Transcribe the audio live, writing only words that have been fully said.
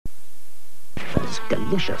is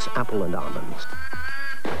delicious apple and almonds.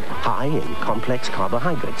 High in complex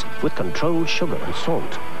carbohydrates with controlled sugar and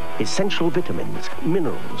salt, essential vitamins,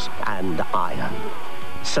 minerals, and iron.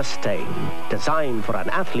 Sustain, designed for an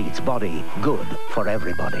athlete's body, good for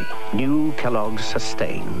everybody. New Kellogg's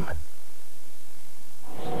Sustain.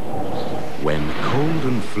 When cold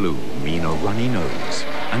and flu mean a runny nose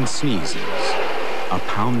and sneezes, a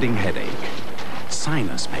pounding headache,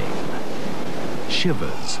 sinus pain,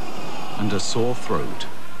 shivers, and a sore throat,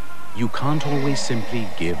 you can't always simply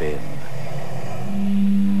give in.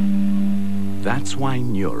 That's why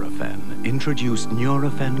Nurofen introduced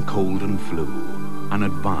Nurofen Cold and Flu, an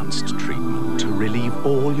advanced treatment to relieve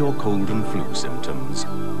all your cold and flu symptoms.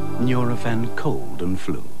 Nurofen Cold and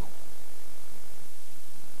Flu.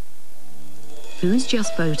 Who's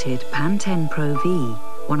just voted Pantene Pro V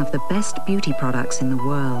one of the best beauty products in the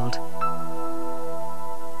world?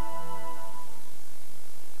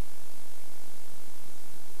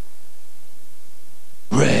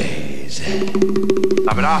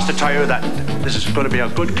 I've been asked to tell you that this is going to be a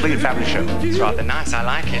good, clean family show. It's rather nice, I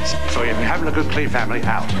like it. So if you're having a good, clean family,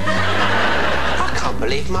 out. I can't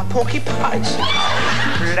believe my porky pies.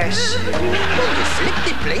 Bless you. You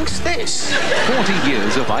flipped blinks this. 40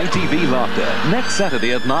 years of ITV laughter, next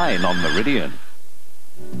Saturday at 9 on Meridian.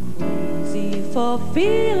 Crazy for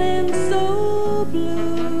feeling so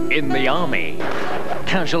blue. In the army,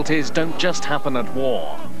 casualties don't just happen at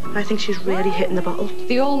war. I think she's really hitting the bottle.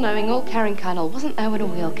 The all-knowing, all-caring Colonel wasn't there when a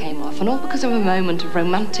wheel came off, and all because of a moment of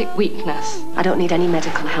romantic weakness. I don't need any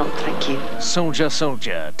medical help, thank you. Soldier,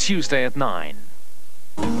 Soldier, Tuesday at 9.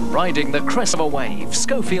 Riding the crest of a wave,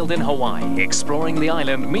 Schofield in Hawaii, exploring the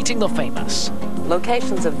island, meeting the famous.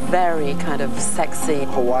 Locations are very kind of sexy.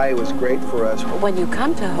 Hawaii was great for us. When you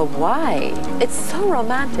come to Hawaii, it's so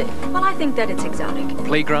romantic. Well, I think that it's exotic.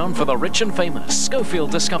 Playground for the rich and famous.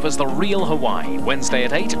 Schofield discovers the real Hawaii, Wednesday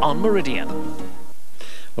at 8 on Meridian.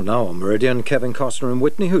 Well, now on Meridian, Kevin Costner and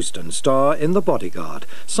Whitney Houston star in The Bodyguard.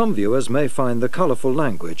 Some viewers may find the colourful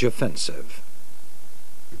language offensive.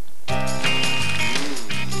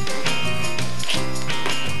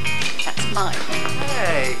 That's mine.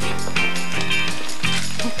 Hey.